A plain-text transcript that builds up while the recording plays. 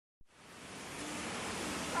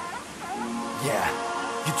Yeah,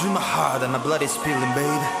 you drew my heart and my blood is spilling,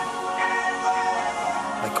 babe.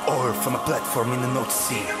 Like oil from a platform in the North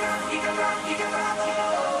Sea.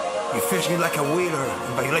 You fish me like a whaler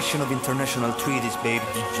in violation of international treaties, babe.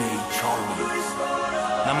 DJ Charles.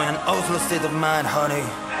 I'm in an outlaw state of mind, honey.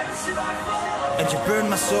 And you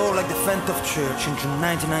burned my soul like the Phantom of Church in June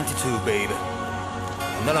 1992, baby.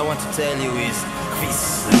 And all I want to tell you is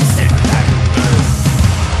peace.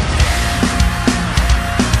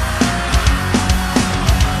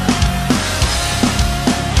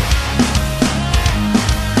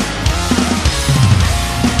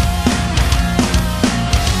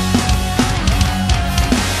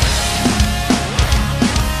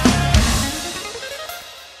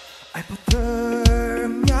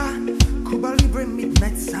 Cuba Libre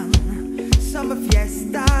Midnight Sun, summer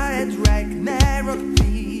fiesta at Ragnarok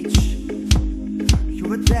Beach. You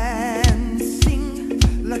were dancing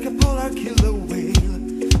like a polar killer whale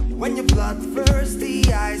when your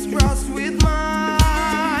bloodthirsty eyes crossed with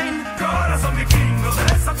mine. Corazón vikingo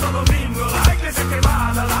de Santo Domingo, la iglesia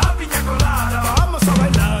quemada, la piña colada, vamos a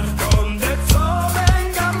bailar con el sol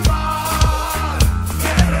en Gambá.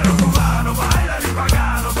 Guerrero cubano, bailar y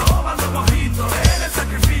pagano, tomando mojito en el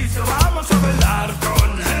sacrificio, vamos a bailar con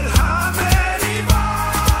el hammer y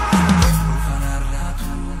bar. Profanar la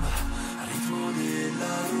tumba, al ritmo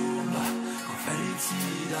della rumba, con ferizzi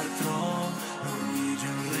dal trono,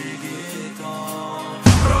 Norwegian Reggaeton.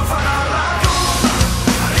 Profanar la tumba,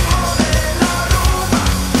 al ritmo della rumba,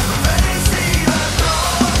 con ferizzi dal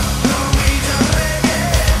trono, Norwegian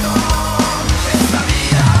Reggaeton. Esta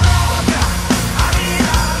vida loca, a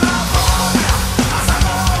mirar la boca,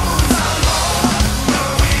 hacemos un salón,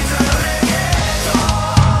 Norwegian Reggaeton.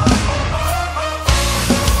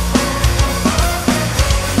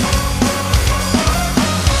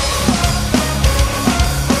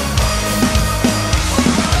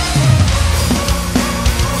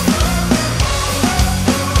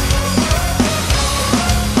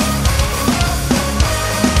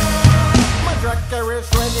 My drag carrier is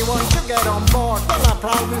ready once you get on board. Well, I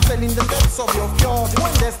proudly sail in the depths of your fjord.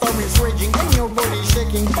 When the storm is raging and your body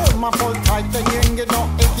shaking, hold my pole tight and you ain't get no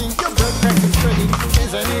aching. Your blood pressure is ready,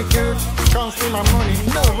 isn't it good? Can't steal my money,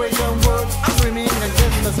 no Norwegian word. I'm swimming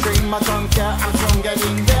against the stream, I don't care, I'm strong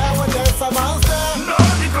getting there when there's a monster.